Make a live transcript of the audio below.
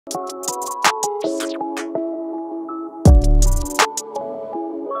For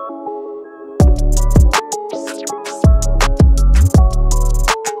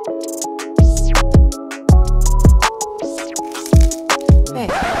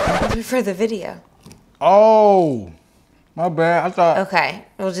the video. Oh, my bad. I thought. Okay,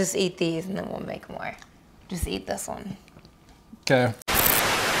 we'll just eat these and then we'll make more. Just eat this one. Okay.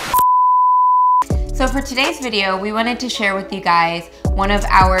 So for today's video, we wanted to share with you guys one of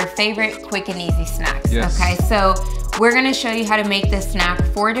our favorite quick and easy snacks. Yes. Okay, so we're gonna show you how to make this snack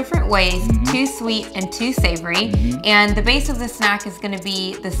 4 different ways, 2 sweet and 2 savory. And the base of the snack is gonna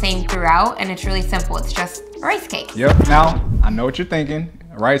be the same throughout, and it's really simple. It's just a rice cake. Yep, now I know what you're thinking.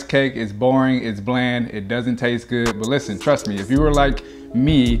 A rice cake is boring, it's bland, it doesn't taste good. But listen, trust me, if you were like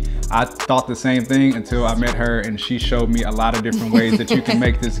me, I thought the same thing until I met her and she showed me a lot of different ways that you can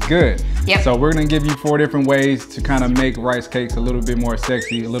make this good. Yep. So we're gonna give you 4 different ways to kind of make rice cakes a little bit more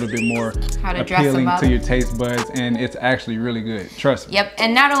sexy, a little bit more appealing to your taste buds, and it's actually really good, trust me. Yep,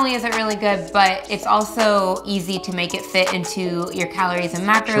 and not only is it really good, but it's also easy to make it fit into your calories and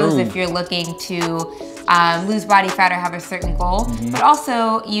macros. True. If you're looking to lose body fat or have a certain goal, but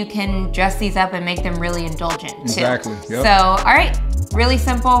also you can dress these up and make them really indulgent too. Exactly, yep. So, all right, really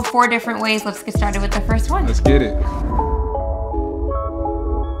simple, 4 different ways. Let's get started with the first one. Let's get it.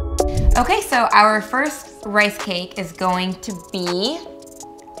 Okay, so our first rice cake is going to be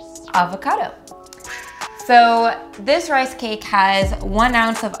avocado. So this rice cake has 1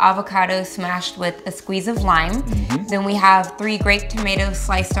 ounce of avocado smashed with a squeeze of lime. Then we have 3 grape tomatoes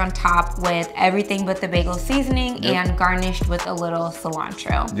sliced on top with everything but the bagel seasoning and garnished with a little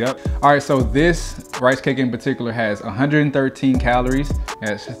cilantro. Yep. All right, so this rice cake in particular has 113 calories,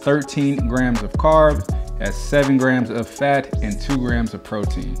 has 13 grams of carbs, has 7 grams of fat, and 2 grams of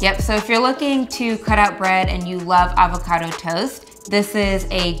protein. Yep, so if you're looking to cut out bread and you love avocado toast, this is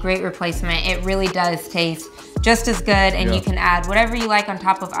a great replacement. It really does taste just as good, and you can add whatever you like on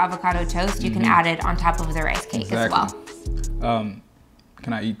top of avocado toast. You can add it on top of the rice cake as well.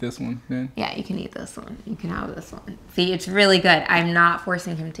 Can I eat this one then? Yeah, you can eat this one. You can have this one. See, it's really good. I'm not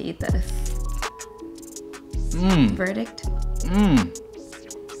forcing him to eat this. Verdict?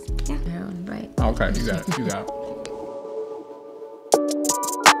 Yeah, your own bite. Okay, you got it, you got it.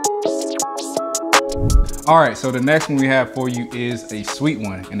 All right, so the next one we have for you is a sweet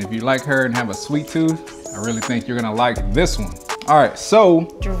one. And if you like her and have a sweet tooth, I really think you're gonna like this one. All right, so.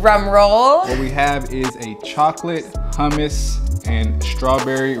 Drum roll. What we have is a chocolate, hummus, and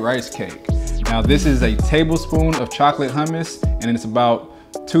strawberry rice cake. Now this is a tablespoon of chocolate hummus, and it's about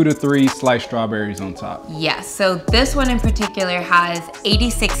 2 to 3 sliced strawberries on top. Yes, so this one in particular has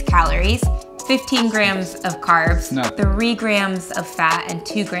 86 calories, 15 grams of carbs, 3 grams of fat, and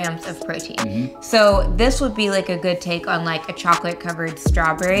 2 grams of protein. So this would be like a good take on like a chocolate covered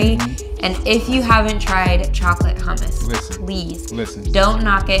strawberry. And if you haven't tried chocolate hummus, please don't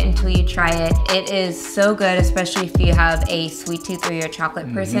knock it until you try it. It is so good, especially if you have a sweet tooth or you're a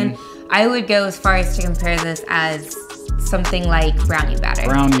chocolate person. I would go as far as to compare this as something like brownie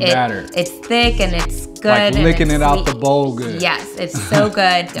batter. It's thick and it's good. Like licking it out the bowl good. Yes, it's so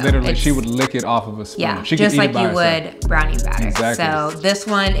good. Literally, she would lick it off of a spoon. Yeah, she just like you would brownie batter. Exactly. So this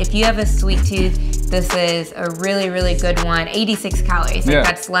one, if you have a sweet tooth, this is a really, really good one. 86 calories. Like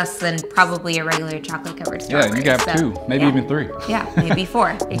that's less than probably a regular chocolate covered strawberry. Yeah, you got 2, maybe even 3. Yeah, maybe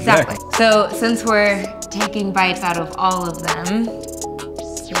 4. Exactly. So since we're taking bites out of all of them,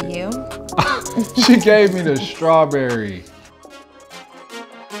 for you. She gave me the strawberry.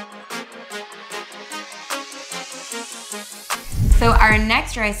 So our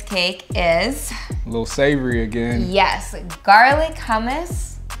next rice cake is a little savory again. Yes, garlic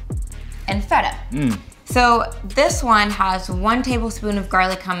hummus and feta. So this one has 1 tablespoon of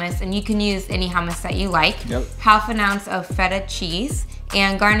garlic hummus, and you can use any hummus that you like. Half an ounce of feta cheese,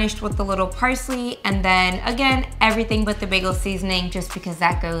 and garnished with a little parsley, and then again, everything but the bagel seasoning, just because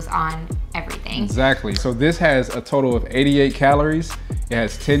that goes on everything. Exactly. So this has a total of 88 calories. It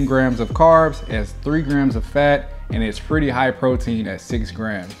has 10 grams of carbs, it has 3 grams of fat, and it's pretty high protein at 6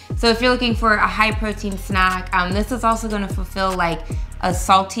 grams. So if you're looking for a high protein snack, this is also gonna fulfill like a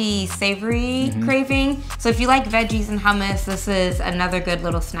salty, savory craving. So if you like veggies and hummus, this is another good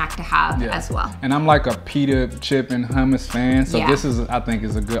little snack to have as well. And I'm like a pita chip and hummus fan, so this is, I think,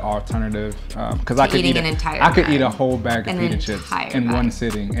 is a good alternative because I could eat a whole bag of pita chips in one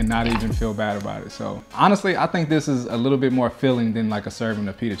sitting and not even feel bad about it. So honestly, I think this is a little bit more filling than like a serving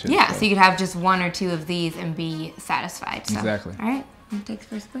of pita chips. Yeah, so you could have just 1 or 2 of these and be satisfied. So. Exactly. All right, you want to take the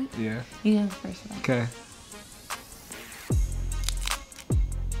first bite? Yeah. You have the first bite. Okay.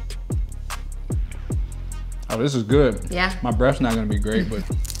 Oh, this is good. Yeah. My breath's not gonna be great, but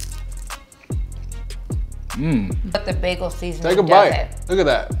But the bagel seasoning. Take a bite. Look at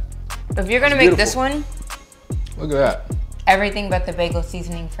that. If you're gonna make this one, look at that. Everything but the bagel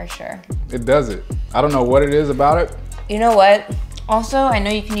seasoning for sure. It does it. I don't know what it is about it. You know what? Also, I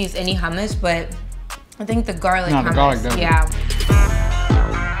know you can use any hummus, but I think the garlic hummus. The garlic does it. Yeah.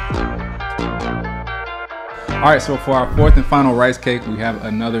 All right, so for our 4th and final rice cake, we have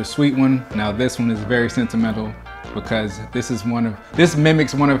another sweet one. Now this one is very sentimental because this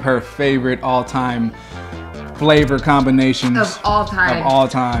mimics one of her favorite all-time flavor combinations of all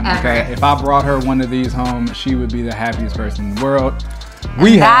time. Okay, if I brought her one of these home, she would be the happiest person in the world.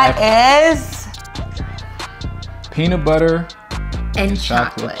 That is peanut butter and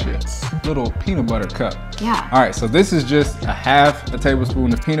chocolate chips. Little peanut butter cup. Yeah. All right, so this is just half a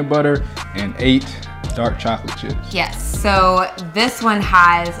tablespoon of peanut butter and 8 dark chocolate chips. Yes, so this one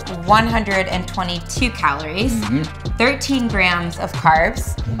has 122 calories, 13 grams of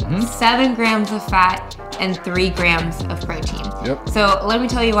carbs, 7 grams of fat, and 3 grams of protein. Yep. So let me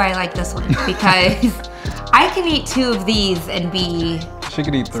tell you why I like this one, because I can eat 2 of these and be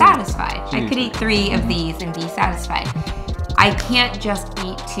satisfied. I could eat 3 of these and be satisfied. I can't just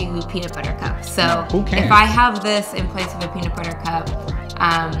eat 2 peanut butter cups. So if I have this in place of a peanut butter cup,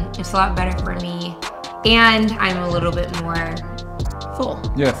 it's a lot better for me. And I'm a little bit more full,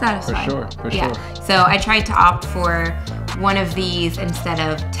 satisfied. For sure. So I tried to opt for one of these instead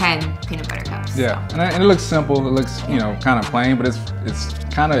of 10 peanut butter cups. Yeah, and it looks simple. It looks, you know, kind of plain, but it's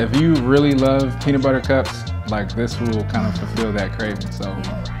kind of, if you really love peanut butter cups, like this will kind of fulfill that craving. So,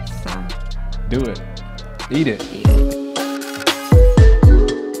 do it. Eat it.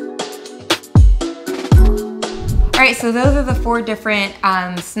 All right, so those are the 4 different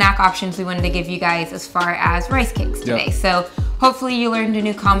snack options we wanted to give you guys as far as rice cakes today. So hopefully you learned a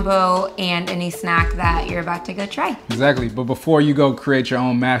new combo and a new snack that you're about to go try. Exactly, but before you go create your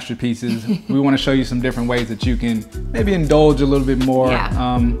own masterpieces, we want to show you some different ways that you can maybe indulge a little bit more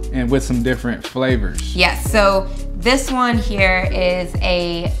and with some different flavors. Yes, so this one here is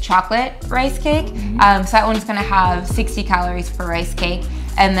a chocolate rice cake. So that one's gonna have 60 calories per rice cake.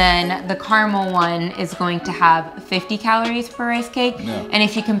 And then the caramel one is going to have 50 calories per rice cake. And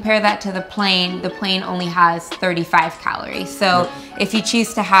if you compare that to the plain only has 35 calories. So if you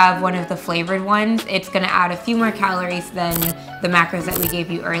choose to have one of the flavored ones, it's gonna add a few more calories than the macros that we gave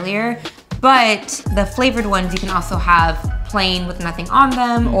you earlier. But the flavored ones you can also have plain with nothing on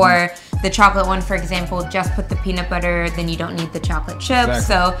them, or the chocolate one, for example, just put the peanut butter, then you don't need the chocolate chips.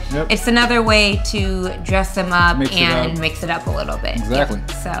 So it's another way to dress them up and mix it up a little bit. Exactly.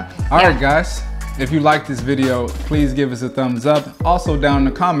 So all right, guys. If you like this video, please give us a thumbs up. Also down in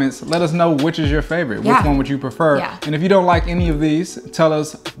the comments, let us know which is your favorite. Which one would you prefer? And if you don't like any of these, tell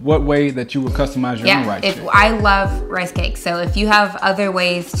us what way that you would customize your own rice cake. I love rice cakes, so if you have other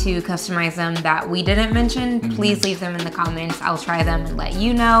ways to customize them that we didn't mention, please leave them in the comments. I'll try them and let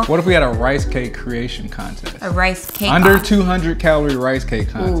you know. What if we had a rice cake creation contest? A rice cake Under 200 calorie rice cake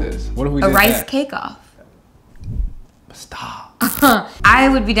contest. What if we did a rice cake off? Stop. I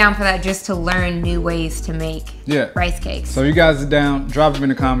would be down for that, just to learn new ways to make rice cakes. So you guys are down, drop them in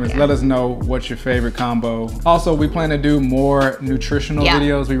the comments. Let us know what's your favorite combo. Also, we plan to do more nutritional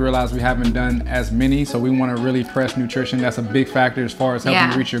videos. We realize we haven't done as many, so we want to really press nutrition. That's a big factor as far as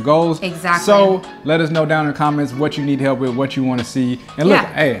helping you reach your goals. Exactly. So let us know down in the comments what you need help with, what you want to see. And look,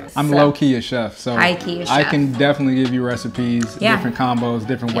 hey, I'm low-key a chef, so I can definitely give you recipes, different combos,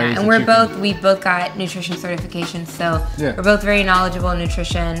 different ways. And we both got nutrition certifications, so we're both very knowledgeable in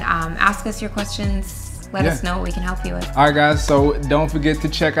nutrition. Ask us your questions. Let us know what we can help you with. All right, guys. So don't forget to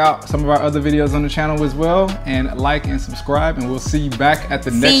check out some of our other videos on the channel as well, and like and subscribe. And we'll see you back at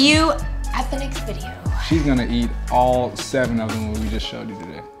the next. See you at the next video. She's gonna eat all 7 of them we just showed you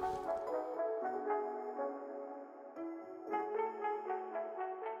today.